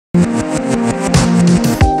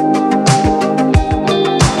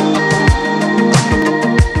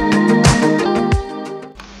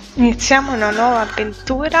Iniziamo una nuova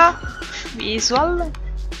avventura visual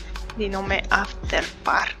di nome After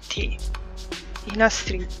Party. I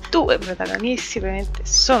nostri due protagonisti ovviamente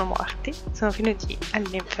sono morti, sono finiti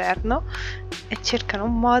all'inferno e cercano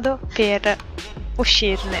un modo per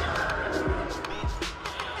uscirne.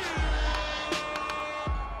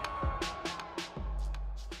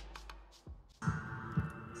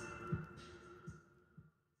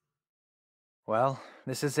 Well,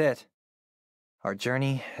 this is it. Our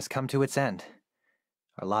journey has come to its end.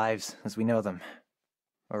 Our lives, as we know them,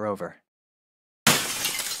 are over.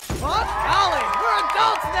 What? College! We're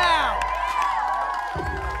adults now!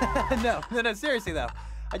 No, seriously though.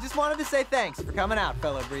 I just wanted to say thanks for coming out,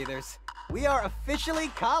 fellow breathers. We are officially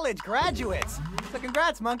college graduates. So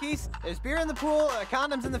congrats, monkeys. There's beer in the pool,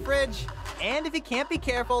 condoms in the fridge, and if you can't be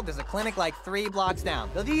careful, there's a clinic like 3 blocks down.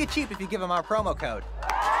 They'll do you cheap if you give them our promo code.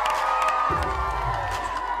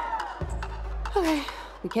 Okay,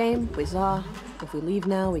 we came, we saw. If we leave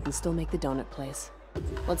now, we can still make the donut place.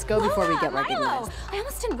 Let's go before we get recognized. Milo! I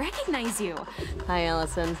almost didn't recognize you. Hi,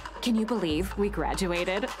 Allison. Can you believe we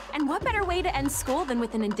graduated? And what better way to end school than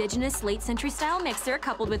with an indigenous late-century style mixer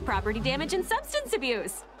coupled with property damage and substance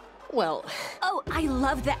abuse? Well... Oh, I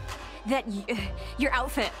love your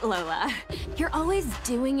outfit, Lola. You're always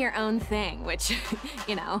doing your own thing, which,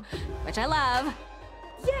 which I love.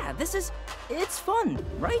 Yeah, it's fun,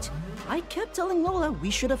 right? I kept telling Lola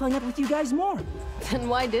we should have hung out with you guys more. Then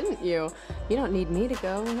why didn't you? You don't need me to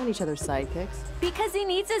go. We're not each other's sidekicks. Because he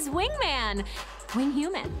needs his wingman. Wing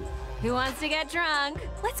human. Who wants to get drunk?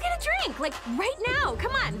 Let's get a drink, like right now.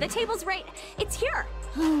 Come on, the table's right. It's here.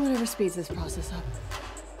 Oh, whatever speeds this process up.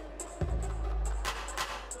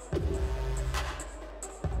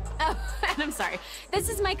 Oh, and I'm sorry. This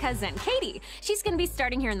is my cousin, Katie. She's gonna be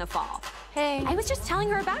starting here in the fall. Hey. I was just telling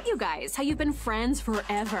her about you guys, how you've been friends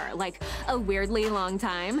forever, like a weirdly long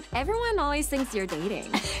time. Everyone always thinks you're dating.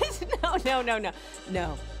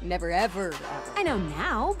 No, never, ever. I know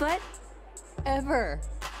now, but... Ever.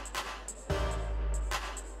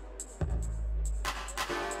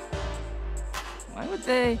 Why would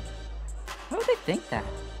they think that?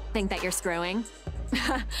 Think that you're screwing?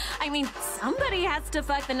 I mean, somebody has to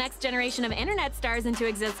fuck the next generation of internet stars into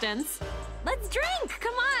existence. Let's drink!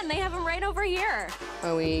 Come on, they have them right over here.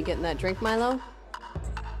 Are we getting that drink, Milo?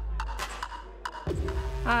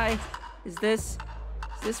 Hi, is this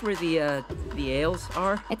where the ales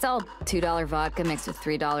are? It's all $2 vodka mixed with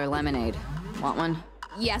 $3 lemonade. Want one?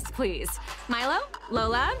 Yes, please. Milo?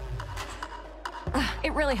 Lola?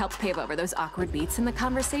 It really helps pave over those awkward beats in the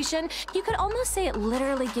conversation. You could almost say it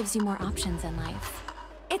literally gives you more options in life.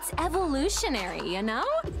 It's evolutionary, you know?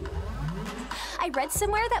 I read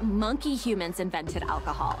somewhere that monkey humans invented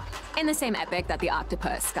alcohol. In the same epic that the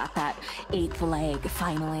octopus got that 8th leg,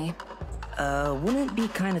 finally. Wouldn't it be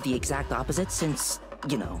kind of the exact opposite since,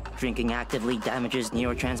 drinking actively damages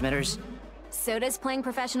neurotransmitters? So does playing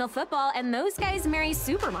professional football, and those guys marry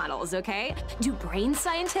supermodels, okay? Do brain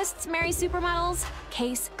scientists marry supermodels?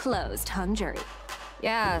 Case closed, hung jury.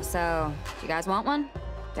 Yeah, so, do you guys want one?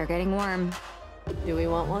 They're getting warm. Do we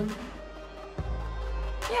want one?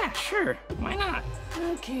 Yeah, sure. Why not?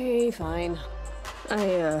 Okay, fine.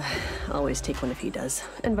 I always take one if he does,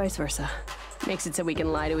 and vice versa. Makes it so we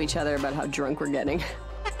can lie to each other about how drunk we're getting.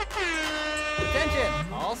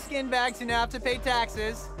 Attention! All skin bags who now have to pay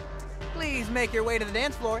taxes. Please make your way to the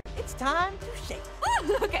dance floor. It's time to shake.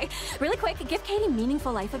 Okay, really quick, give Katie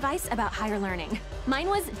meaningful life advice about higher learning. Mine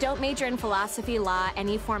was don't major in philosophy, law,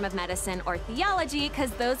 any form of medicine, or theology,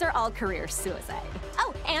 because those are all career suicide.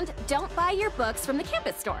 Oh, and don't buy your books from the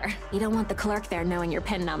campus store. You don't want the clerk there knowing your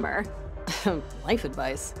PIN number. Life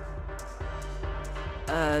advice.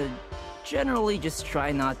 Generally just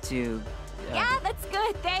try not to... Yeah, that's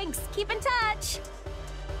good, thanks. Keep in touch.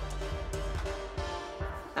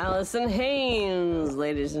 Allison Haynes,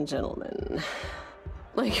 ladies and gentlemen.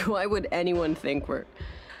 Like, why would anyone think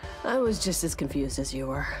I was just as confused as you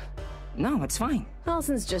were. No, it's fine.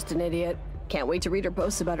 Allison's just an idiot. Can't wait to read her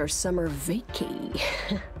posts about her summer vacay.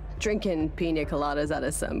 Drinking pina coladas out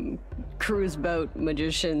of some cruise boat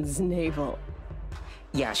magician's navel.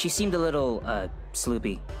 Yeah, she seemed a little,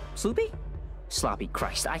 sloopy. Sloopy? Sloppy,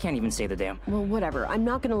 Christ, I can't even say the damn. Well, whatever. I'm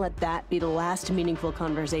not gonna let that be the last meaningful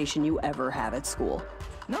conversation you ever have at school.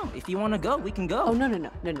 No, if you want to go, we can go. Oh, no.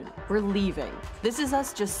 We're leaving. This is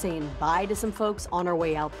us just saying bye to some folks on our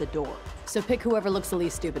way out the door. So pick whoever looks the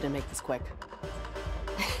least stupid and make this quick.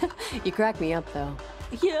 You crack me up, though.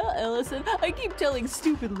 Yeah, Allison, I keep telling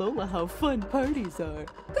stupid Lola how fun parties are.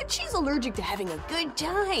 But she's allergic to having a good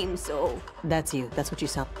time, so... That's you. That's what you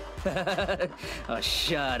sound. Oh,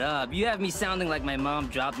 shut up. You have me sounding like my mom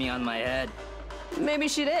dropped me on my head. Maybe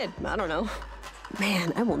she did. I don't know.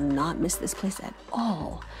 Man, I will not miss this place at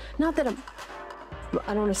all. Not that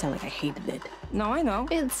I don't understand like I hated it. No, I know.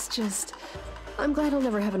 It's just... I'm glad I'll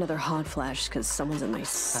never have another hot flash because someone's in my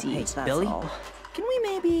seat, Hey, that's Billy? all. Can we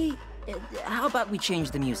maybe... how about we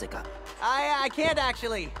change the music up? I can't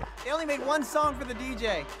actually. They only made one song for the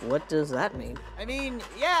DJ. What does that mean? I mean,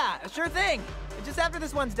 yeah, sure thing. Just after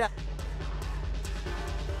this one's done.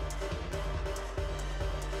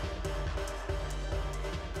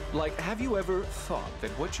 Like, have you ever thought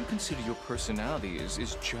that what you consider your personality is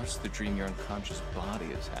just the dream your unconscious body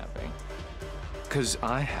is having? 'Cause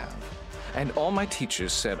I have. And all my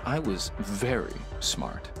teachers said I was very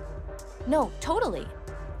smart. No, totally.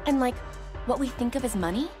 And like, what we think of as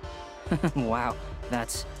money? Wow,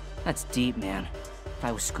 that's deep, man. If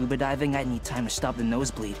I was scuba diving, I'd need time to stop the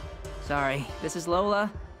nosebleed. Sorry, this is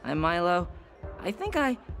Lola. I'm Milo. I think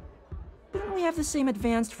didn't we have the same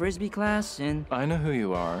advanced frisbee class in... I know who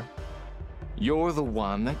you are. You're the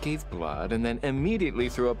one that gave blood and then immediately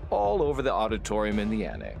threw up all over the auditorium in the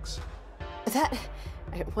annex.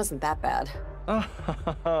 It wasn't that bad.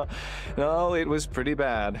 No, it was pretty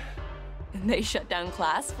bad. They shut down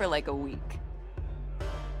class for like a week.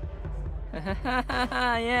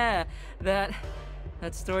 Yeah, that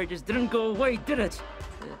story just didn't go away, did it?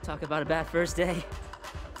 Talk about a bad first day.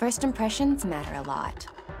 First impressions matter a lot.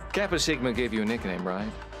 Kappa Sigma gave you a nickname, right?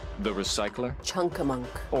 The Recycler? Chunkamunk.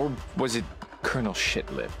 Or was it Colonel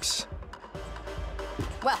Shitlips?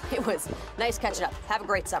 Well, it was nice catching up. Have a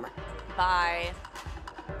great summer. Bye.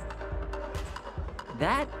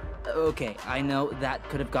 Okay, I know that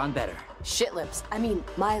could have gone better. Shitlips. I mean,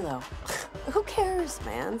 Milo. Who cares,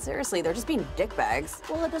 man? Seriously, they're just being dickbags.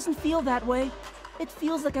 Well, it doesn't feel that way. It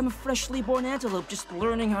feels like I'm a freshly born antelope just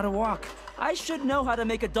learning how to walk. I should know how to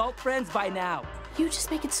make adult friends by now. You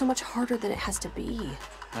just make it so much harder than it has to be.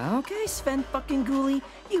 Okay, Sven fucking Ghoulie.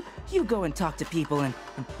 You go and talk to people and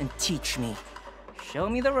teach me. Show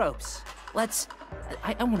me the ropes.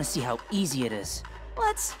 I want to see how easy it is.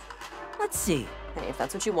 Let's see. Hey, if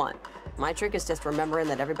that's what you want. My trick is just remembering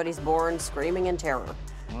that everybody's born screaming in terror.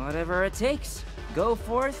 Whatever it takes. Go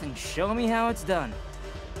forth and show me how it's done.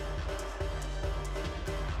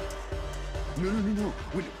 No.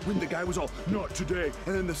 When the guy was all, not today,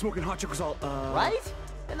 and then the smoking hot chick was all, Right?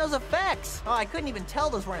 And those effects. Oh, I couldn't even tell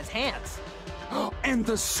those were in his hands. And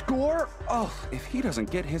the score? Oh, if he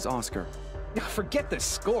doesn't get his Oscar. Forget the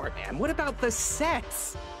score, man. What about the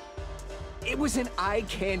sets? It was an eye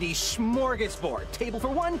candy smorgasbord. Table for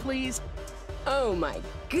one, please. Oh my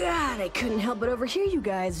god, I couldn't help but overhear you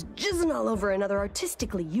guys jizzing all over another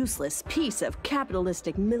artistically useless piece of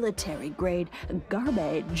capitalistic military-grade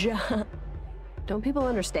garbage. Don't people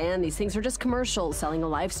understand? These things are just commercials selling a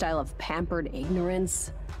lifestyle of pampered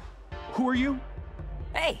ignorance. Who are you?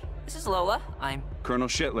 Hey, this is Lola. I'm... Colonel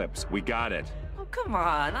Shitlips. We got it. Oh, come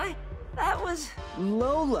on. That was...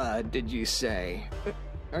 Lola, did you say?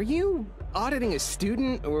 Are you auditing a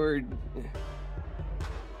student or...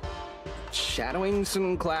 shadowing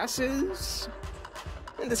some classes?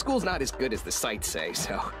 The school's not as good as the sites say,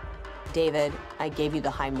 so... David, I gave you the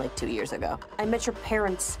Heimlich 2 years ago. I met your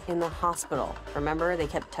parents in the hospital. Remember? They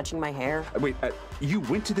kept touching my hair. Wait, you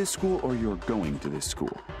went to this school or you're going to this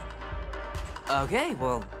school? Okay,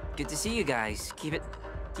 well, good to see you guys. Keep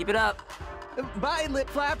it up. Bye, lip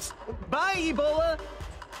flaps. Bye, Ebola.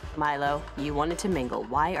 Milo, you wanted to mingle.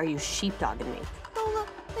 Why are you sheepdogging me? Lola,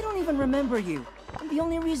 they don't even remember you. And the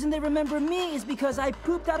only reason they remember me is because I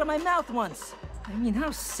pooped out of my mouth once. I mean,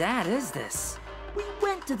 how sad is this? We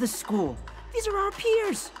went to the school. These are our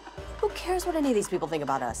peers. Who cares what any of these people think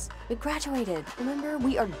about us? We graduated, remember?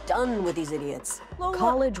 We are done with these idiots. Lola.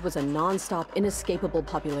 College was a non-stop, inescapable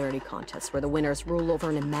popularity contest where the winners rule over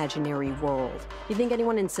an imaginary world. You think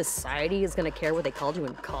anyone in society is gonna care what they called you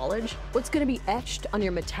in college? What's gonna be etched on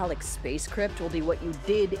your metallic space crypt will be what you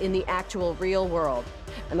did in the actual real world.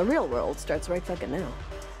 And the real world starts right fucking now.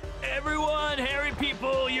 Everyone, hairy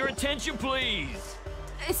people, your attention please.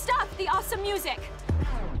 Stop the awesome music!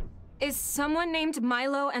 Is someone named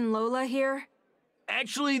Milo and Lola here?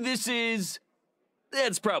 Actually,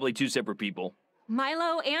 that's probably two separate people.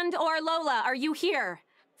 Milo and or Lola, are you here?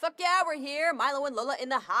 Fuck yeah, we're here. Milo and Lola in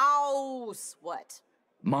the house. What?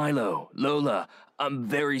 Milo, Lola, I'm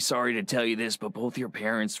very sorry to tell you this, but both your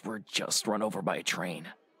parents were just run over by a train.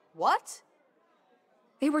 What?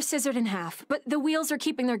 They were scissored in half, but the wheels are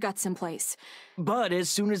keeping their guts in place. But as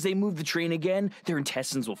soon as they move the train again, their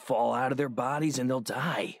intestines will fall out of their bodies and they'll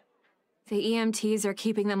die. The EMTs are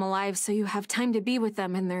keeping them alive so you have time to be with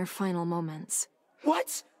them in their final moments.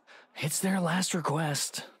 What? It's their last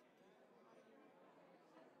request.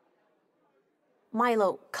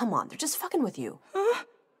 Milo, come on, they're just fucking with you.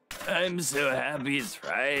 I'm so happy it's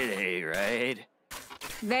Friday, right?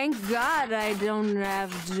 Thank God I don't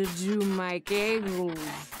have to do my kegels.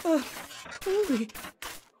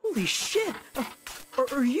 Holy shit!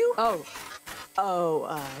 Are you?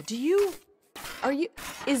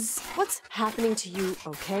 Is what's happening to you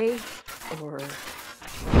okay? Or...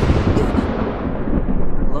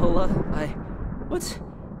 Lola,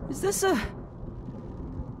 is this a...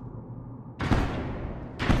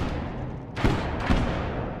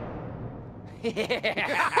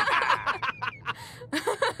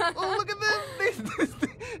 Oh, look at them!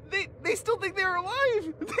 They still think they're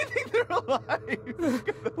alive! They think they're alive!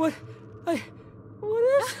 What is...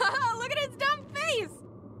 Look at his dumb face!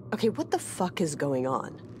 Okay, what the fuck is going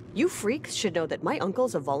on? You freaks should know that my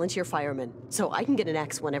uncle's a volunteer fireman, so I can get an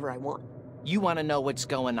axe whenever I want. You want to know what's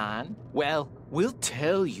going on? Well, we'll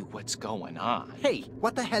tell you what's going on. Hey,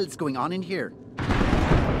 what the hell's going on in here?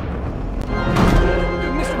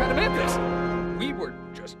 Mr. Radamanthus, we were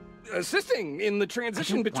just assisting in the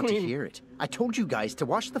transition between... I don't want to hear it. I told you guys to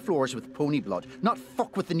wash the floors with pony blood, not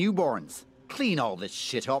fuck with the newborns. Clean all this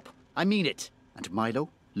shit up. I mean it. And Milo,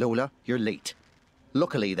 Lola, you're late.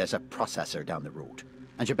 Luckily, there's a processor down the road.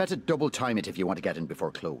 And you better double time it if you want to get in before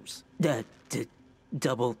close.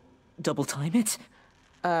 Double time it?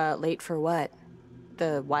 Late for what?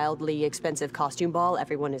 The wildly expensive costume ball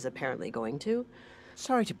everyone is apparently going to?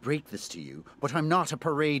 Sorry to break this to you, but I'm not a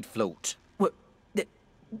parade float.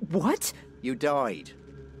 What? You died.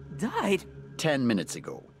 Died? 10 minutes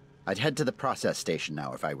ago. I'd head to the process station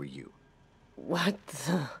now if I were you. What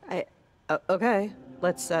the... okay.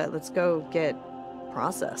 Let's go get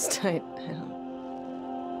processed. I don't...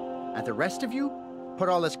 And the rest of you, put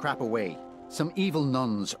all this crap away. Some evil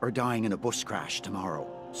nuns are dying in a bus crash tomorrow.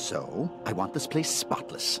 So, I want this place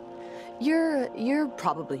spotless. You're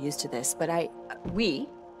probably used to this, but we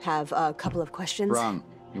have a couple of questions. Wrong.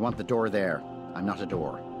 You want the door there. I'm not a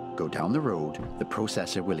door. Go down the road. The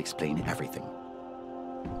processor will explain everything.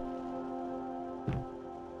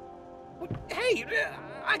 Hey,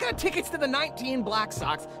 I got tickets to the 19 Black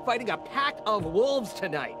Sox fighting a pack of wolves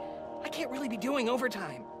tonight. I can't really be doing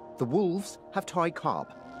overtime. The Wolves have Ty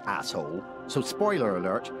Cobb, asshole. So spoiler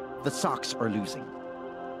alert, the Sox are losing.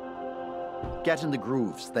 Get in the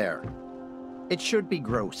grooves, there. It should be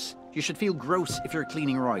gross. You should feel gross if you're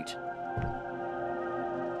cleaning right.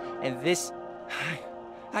 And this...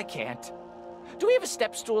 I can't. Do we have a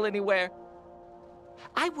step stool anywhere?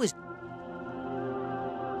 I was...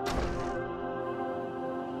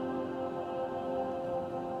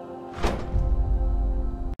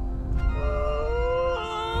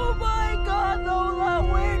 Oh my God, Lola!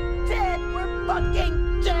 We're dead! We're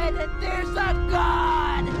fucking dead! And there's a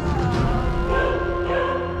God!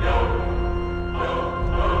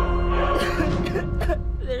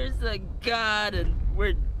 There's a God and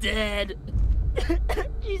we're dead.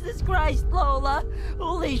 Jesus Christ, Lola!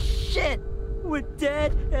 Holy shit! We're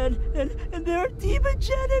dead and there are demon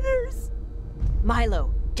janitors!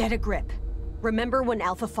 Milo, get a grip. Remember when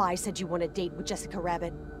Alpha Phi said you want a date with Jessica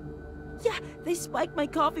Rabbit? Yeah, they spiked my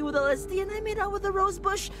coffee with LSD and I made out with a rose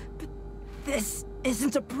bush. But this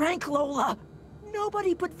isn't a prank, Lola!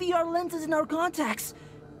 Nobody put VR lenses in our contacts.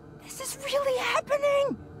 This is really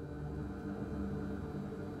happening!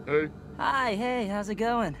 Hey. Hi, hey, how's it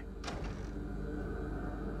going?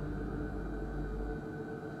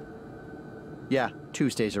 Yeah,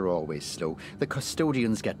 Tuesdays are always slow. The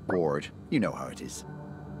custodians get bored. You know how it is.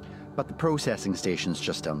 But the processing station's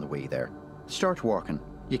just down the way there. Start walking.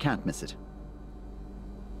 You can't miss it.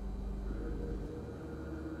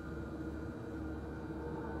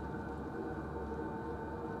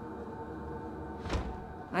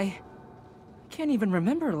 I can't even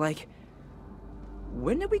remember, like...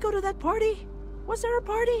 When did we go to that party? Was there a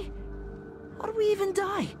party? How did we even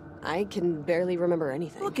die? I can barely remember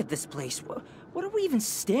anything. Look at this place. What are we even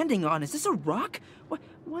standing on? Is this a rock?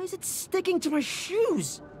 Why is it sticking to my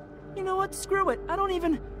shoes? You know what? Screw it. I don't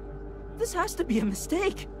even... This has to be a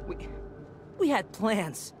mistake. We had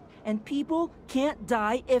plans. And people can't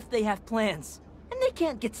die if they have plans. And they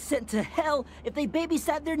can't get sent to hell if they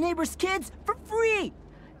babysat their neighbor's kids for free!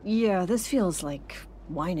 Yeah, this feels like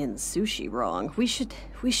wine and sushi wrong. We should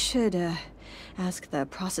ask the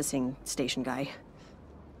processing station guy.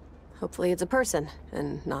 Hopefully it's a person,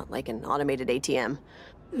 and not like an automated ATM.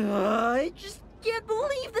 I just can't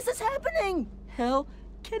believe this is happening! Hell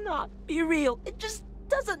cannot be real. It just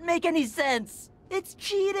doesn't make any sense. It's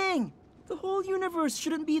cheating! The whole universe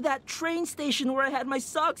shouldn't be that train station where I had my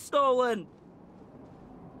socks stolen!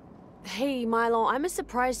 Hey, Milo, I'm as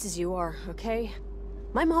surprised as you are, okay?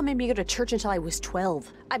 My mom made me go to church until I was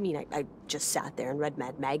 12. I mean, I just sat there and read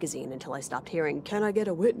Mad Magazine until I stopped hearing, "Can I get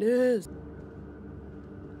a witness?"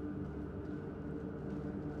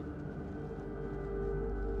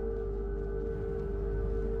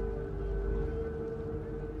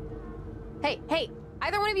 Hey,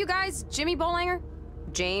 either one of you guys, Jimmy Bolanger?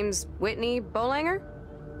 James Whitney Bolanger?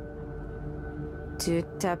 Tu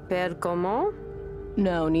t'appelles comment?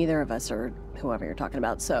 No, neither of us are whoever you're talking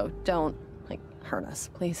about, so don't, hurt us,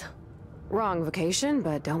 please. Wrong vocation,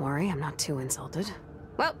 but don't worry, I'm not too insulted.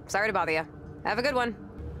 Well, sorry to bother you. Have a good one.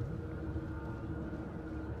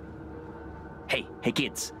 Hey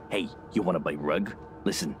kids. Hey, you wanna buy rug?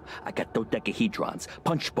 Listen, I got dodecahedrons,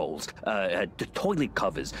 punch bowls, the toilet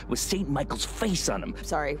covers with St. Michael's face on them.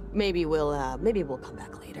 Sorry, maybe we'll come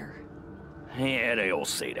back later. Yeah, they all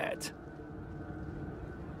say that.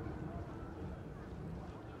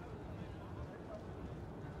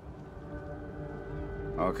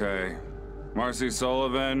 Okay. Marcy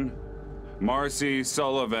Sullivan. Marcy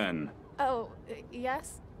Sullivan. Oh,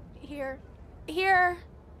 yes? Here.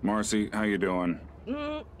 Marcy, how you doing?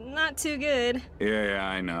 Not too good. Yeah,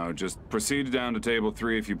 I know. Just proceed down to table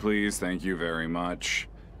 3 if you please. Thank you very much.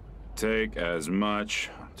 Take as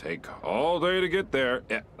much. Take all day to get there.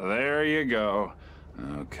 Yeah, there you go.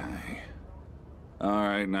 Okay. All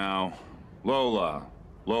right, now. Lola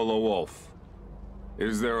Wolf.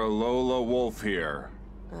 Is there a Lola Wolf here?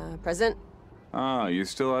 Present? Ah, you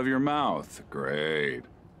still have your mouth. Great.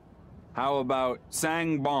 How about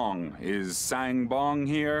Sang Bong? Is Sang Bong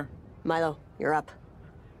here? Milo, you're up.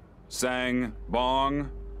 Sang Bong?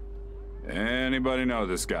 Anybody know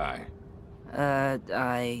this guy?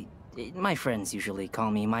 My friends usually call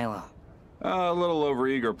me Milo. A little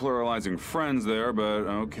overeager pluralizing friends there, but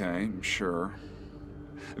okay, sure.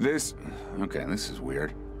 This is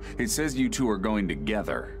weird. It says you two are going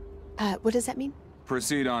together. What does that mean?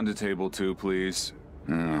 Proceed on to table 2, please.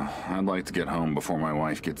 I'd like to get home before my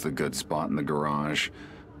wife gets the good spot in the garage.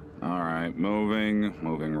 All right, moving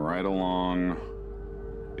right along.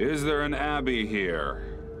 Is there an Abby here?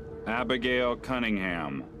 Abigail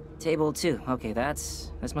Cunningham. Table 2. Okay,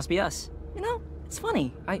 this must be us. You know, it's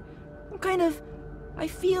funny. I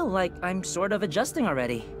feel like I'm sort of adjusting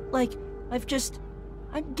already. Like,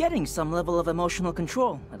 I'm getting some level of emotional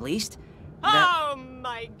control, at least. Oh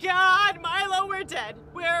my god, Milo, we're dead.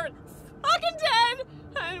 We're fucking dead!